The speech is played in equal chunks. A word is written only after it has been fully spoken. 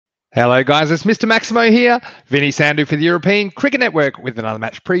Hello guys, it's Mr. Maximo here, Vinny Sandu for the European Cricket Network with another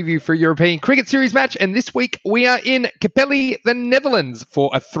match preview for European Cricket Series match. And this week we are in Capelle, the Netherlands for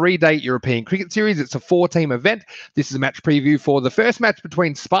a 3-day European Cricket Series. It's a 4-team event. This is a match preview for the first match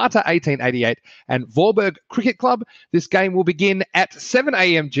between Sparta 1888 and Voorburg Cricket Club. This game will begin at 7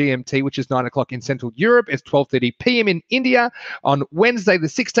 a.m. GMT, which is 9 o'clock in Central Europe. It's 12:30 p.m. in India on Wednesday, the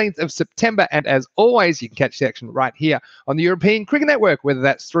 16th of September. And as always, you can catch the action right here on the European Cricket Network, whether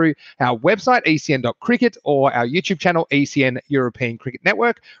that's through our website, ecn.cricket, or our YouTube channel, ECN European Cricket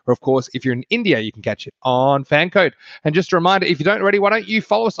Network. Or, of course, if you're in India, you can catch it on Fancode. And just a reminder, if you don't already, why don't you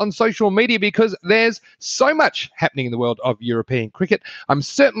follow us on social media, because there's so much happening in the world of European cricket. I'm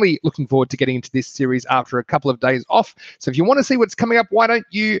certainly looking forward to getting into this series after a couple of days off. So if you want to see what's coming up, why don't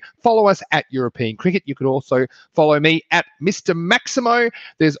you follow us at European Cricket? You could also follow me at Mr. Maximo.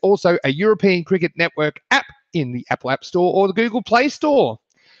 There's also a European Cricket Network app in the Apple App Store or the Google Play Store.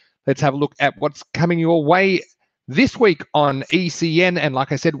 Let's have a look at what's coming your way this week on ECN. And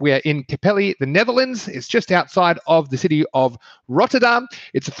like I said, we are in Capelle, the Netherlands. It's just outside of the city of Rotterdam.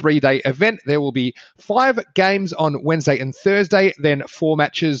 It's a 3-day event. There will be 5 games on Wednesday and Thursday, then 4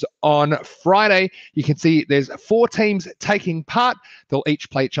 matches on Friday. You can see there's 4 teams taking part. They'll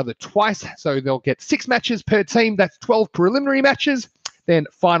each play each other twice, so they'll get 6 matches per team. That's 12 preliminary matches. Then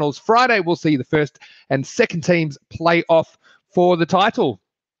finals Friday, we'll see the first and second teams play off for the title.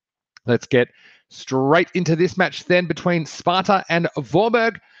 Let's get straight into this match then between Sparta and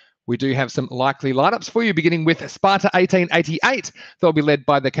Voorburg. We do have some likely lineups for you, beginning with Sparta 1888. They'll be led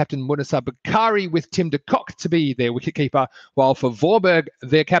by the captain Munisa Bakari, with Tim de Kock to be their wicketkeeper, while for Voorburg,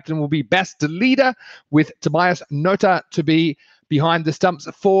 their captain will be Bas de Leader, with Tobias Nota to be behind the stumps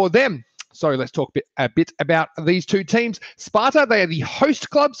for them. So let's talk a bit about these two teams. Sparta, they are the host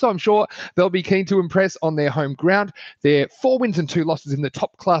club, so I'm sure they'll be keen to impress on their home ground. They're 4 wins and 2 losses in the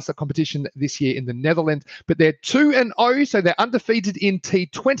top class of competition this year in the Netherlands, but they're 2-0, so they're undefeated in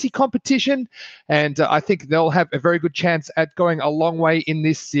T20 competition, and I think they'll have a very good chance at going a long way in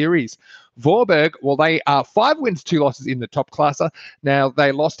this series. Voorburg, well, they are 5 wins, 2 losses in the top classer. Now,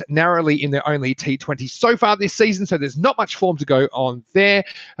 they lost narrowly in their only T20 so far this season, so there's not much form to go on there.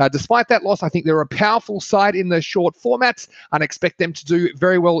 Despite that loss, I think they're a powerful side in the short formats, and I expect them to do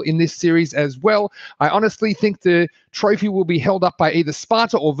very well in this series as well. I honestly think the trophy will be held up by either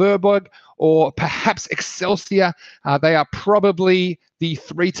Sparta or Voorburg, or perhaps Excelsior. They are probably the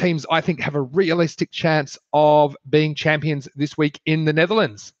 3 teams I think have a realistic chance of being champions this week in the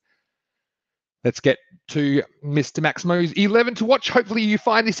Netherlands. Let's get to Mr. Maximo's 11 to watch. Hopefully you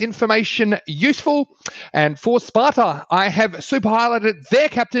find this information useful. And for Sparta, I have super highlighted their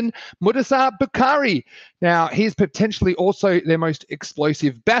captain, Munisa Bakari. Now, he's potentially also their most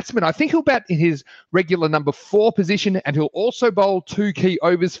explosive batsman. I think he'll bat in his regular number 4 position, and he'll also bowl 2 key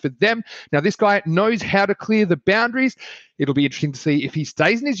overs for them. Now, this guy knows how to clear the boundaries. It'll be interesting to see if he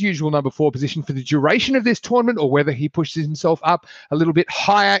stays in his usual number 4 position for the duration of this tournament, or whether he pushes himself up a little bit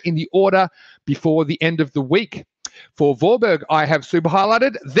higher in the order before the end of the week. For Voorburg, I have super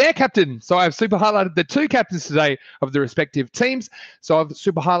highlighted their captain. So I've super highlighted the 2 captains today of the respective teams. So I've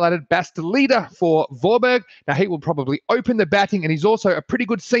super highlighted Bas de Leader for Voorburg. Now, he will probably open the batting, and he's also a pretty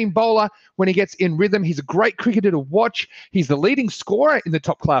good seam bowler when he gets in rhythm. He's a great cricketer to watch. He's the leading scorer in the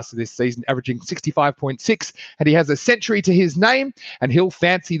top class of this season, averaging 65.6, and he has a century to his name, and he'll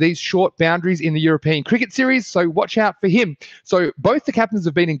fancy these short boundaries in the European Cricket Series, so watch out for him. So both the captains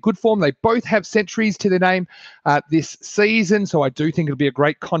have been in good form. They both have centuries to their name this season, so I do think it'll be a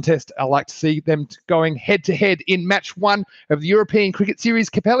great contest. I like to see them going head-to-head in match 1 of the European Cricket Series,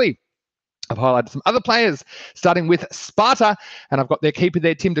 Capelle. I've highlighted some other players, starting with Sparta, and I've got their keeper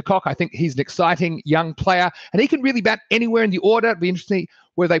there, Tim de Kock. I think he's an exciting young player, and he can really bat anywhere in the order. It'll be interesting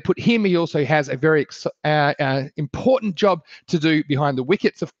where they put him. He also has a very important job to do behind the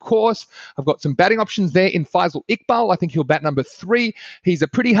wickets, of course. I've got some batting options there in Faisal Iqbal. I think he'll bat number 3. He's a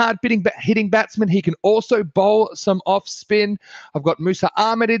pretty hard-hitting batsman. He can also bowl some off-spin. I've got Musa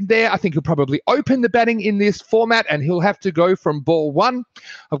Ahmed in there. I think he'll probably open the batting in this format, and he'll have to go from ball 1.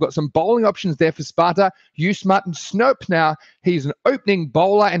 I've got some bowling options there for Sparta. Hugh Martin Snope. Now, he's an opening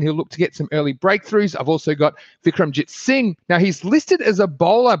bowler, and he'll look to get some early breakthroughs. I've also got Vikramjit Singh. Now, he's listed as a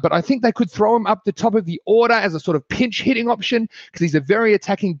bowler, but I think they could throw him up the top of the order as a sort of pinch hitting option, because he's a very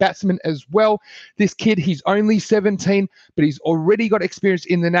attacking batsman as well. This kid, he's only 17, but he's already got experience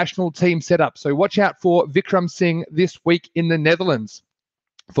in the national team setup. So watch out for Vikram Singh this week in the Netherlands.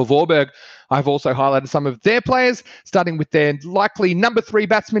 For Voorburg, I've also highlighted some of their players, starting with their likely number 3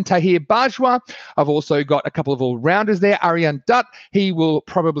 batsman, Tahir Bajwa. I've also got a couple of all-rounders there. Aryan Dutt, he will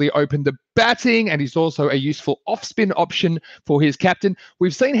probably open the batting, and he's also a useful off-spin option for his captain.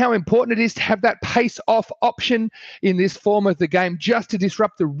 We've seen how important it is to have that pace-off option in this form of the game, just to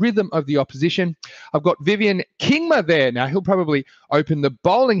disrupt the rhythm of the opposition. I've got Vivian Kingma there. Now, he'll probably open the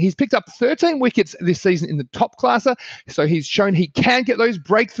bowling. He's picked up 13 wickets this season in the top classer, so he's shown he can get those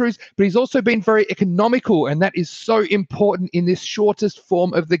breakthroughs, but he's also been very economical, and that is so important in this shortest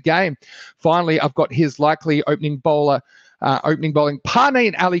form of the game. Finally, I've got his likely opening bowling partner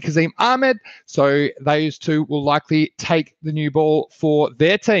in Ali Kazim Ahmed. So those two will likely take the new ball for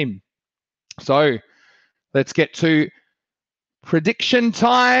their team. So let's get to prediction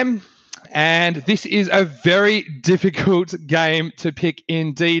time. And this is a very difficult game to pick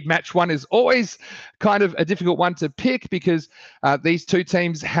indeed. Match 1 is always kind of a difficult one to pick because these two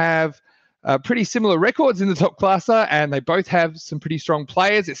teams have pretty similar records in the top classer, and they both have some pretty strong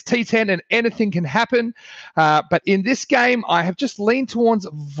players. It's T10 and anything can happen. But in this game, I have just leaned towards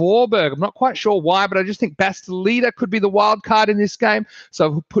Voorburg. I'm not quite sure why, but I just think Bastelida could be the wild card in this game.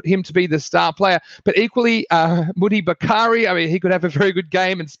 So I've put him to be the star player. But equally, Mudi Bakari, I mean, he could have a very good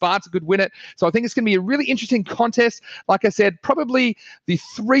game, and Sparta could win it. So I think it's going to be a really interesting contest. Like I said, probably the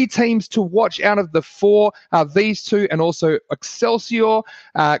 3 teams to watch out of the 4 are these two, and also Excelsior.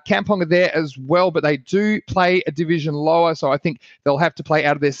 Kampong are there as well, but they do play a division lower, so I think they'll have to play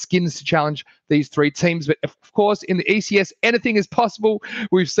out of their skins to challenge these 3 teams. But of course, in the ECS, anything is possible.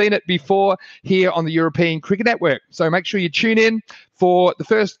 We've seen it before here on the European Cricket Network. So make sure you tune in for the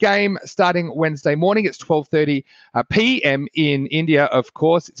first game starting Wednesday morning. It's 12:30 p.m. in India, of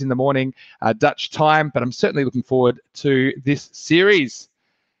course. It's in the morning Dutch time, but I'm certainly looking forward to this series.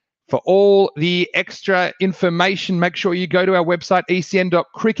 For all the extra information, make sure you go to our website,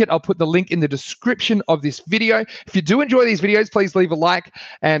 ecn.cricket. I'll put the link in the description of this video. If you do enjoy these videos, please leave a like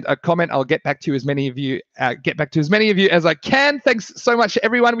and a comment. I'll get back to as many of you as I can. Thanks so much to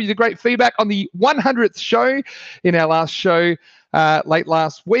everyone. We did great feedback on the 100th show in our last show late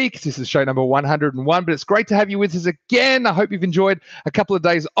last week. This is show number 101, but it's great to have you with us again. I hope you've enjoyed a couple of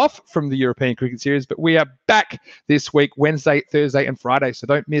days off from the European Cricket Series, but we are back this week, Wednesday, Thursday, and Friday, so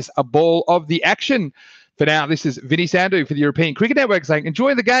don't miss a ball of the action. For now, this is Vinny Sandhu for the European Cricket Network saying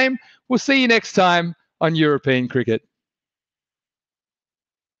enjoy the game. We'll see you next time on European Cricket.